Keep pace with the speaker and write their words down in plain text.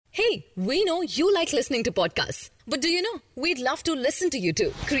See, we know you like listening to podcasts. But do you know? We'd love to listen to you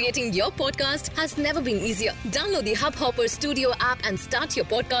too. Creating your podcast has never been easier. Download the Hubhopper Studio app and start your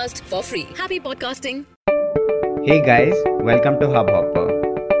podcast for free. Happy podcasting. Hey guys, welcome to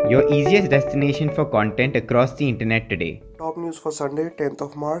Hubhopper, your easiest destination for content across the internet today. Top news for Sunday, 10th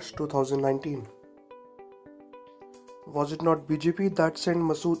of March 2019. Was it not BJP that sent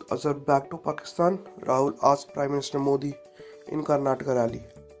Masood Azhar back to Pakistan? Rahul asked Prime Minister Modi in Karnataka rally.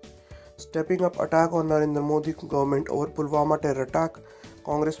 Stepping up attack on Narendra Modi government over Pulwama terror attack,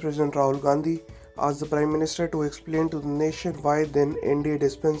 Congress President Rahul Gandhi asked the Prime Minister to explain to the nation why then NDA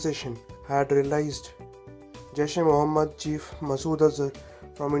dispensation had released Jaish-e-Mohammed chief Masood Azhar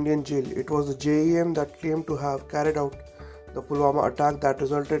from Indian jail. It was the JEM that claimed to have carried out the Pulwama attack that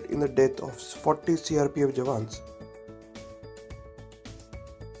resulted in the death of 40 CRPF jawans.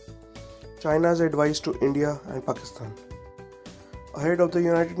 China's advice to India and Pakistan. Ahead of the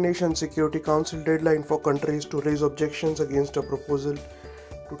United Nations Security Council deadline for countries to raise objections against a proposal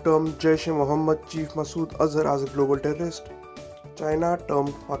to term Jaish-e-Mohammed chief Masood Azhar as a global terrorist, China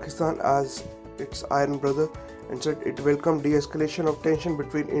termed Pakistan as its iron brother and said it welcomed de-escalation of tension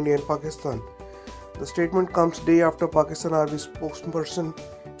between India and Pakistan. The statement comes day after Pakistan Army spokesperson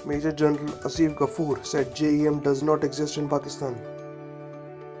Major General Asif Ghafoor said JEM does not exist in Pakistan.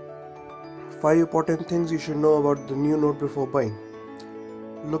 5 important things you should know about the new note before buying.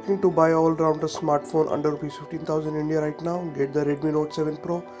 Looking to buy all-rounder smartphone under ₹15,000 in India right now? Get the Redmi Note 7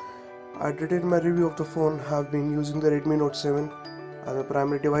 Pro. I'd written my review of the phone, have been using the Redmi Note 7 as a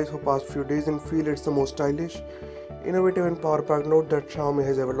primary device for past few days and feel it's the most stylish, innovative and power-packed Note that Xiaomi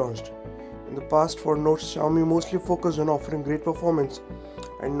has ever launched. In the past 4 Notes, Xiaomi mostly focused on offering great performance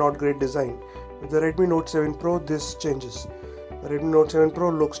and not great design. With the Redmi Note 7 Pro, this changes. The Redmi Note 7 Pro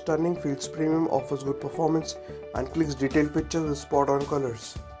looks stunning, feels premium, offers good performance and clicks detailed pictures with spot-on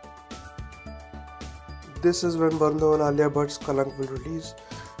colors. This is when Varun Dhawan and Alia Bhatt's Kalank will release.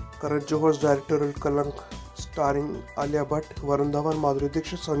 Karan Johar's directorial Kalank starring Alia Bhatt, Varun Dhawan, Madhuri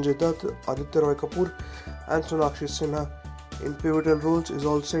Dixit, Sanjay Dutt, Aditya Roy Kapoor and Sonakshi Sinha in pivotal roles is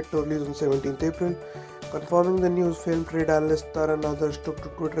all set to release on 17th April. Confirming the news, film trade analyst Taran Adarsh took to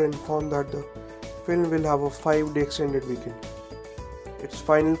Twitter and informed that the film will have a 5-day extended weekend. Its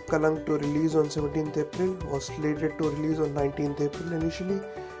final Kalank to release on 17th April was slated to release on 19th April initially.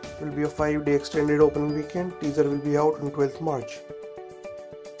 It will be a 5-day extended opening weekend. Teaser will be out on 12th March.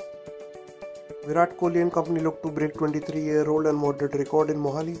 Virat Kohli and company look to break 23-year-old unmoderated record in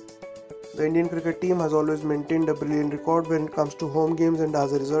Mohali. The Indian cricket team has always maintained a brilliant record when it comes to home games, and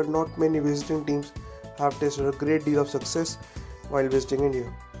as a result not many visiting teams have tasted a great deal of success while visiting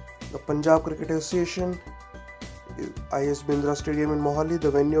India. The Punjab Cricket Association IS Bindra Stadium in Mohali,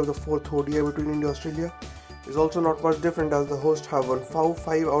 the venue of the 4th ODI between India and Australia, is also not much different as the hosts have won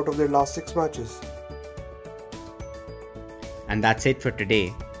 5 out of their last 6 matches. And that's it for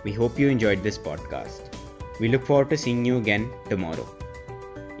today. We hope you enjoyed this podcast. We look forward to seeing you again tomorrow.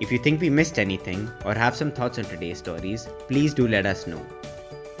 If you think we missed anything or have some thoughts on today's stories, please do let us know.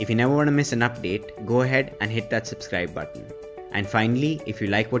 If you never want to miss an update, go ahead and hit that subscribe button. And finally, if you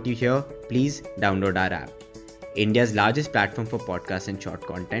like what you hear, please download our app. India's largest platform for podcasts and short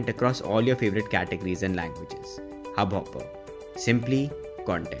content across all your favorite categories and languages. Hubhopper. Simply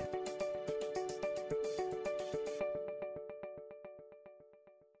content.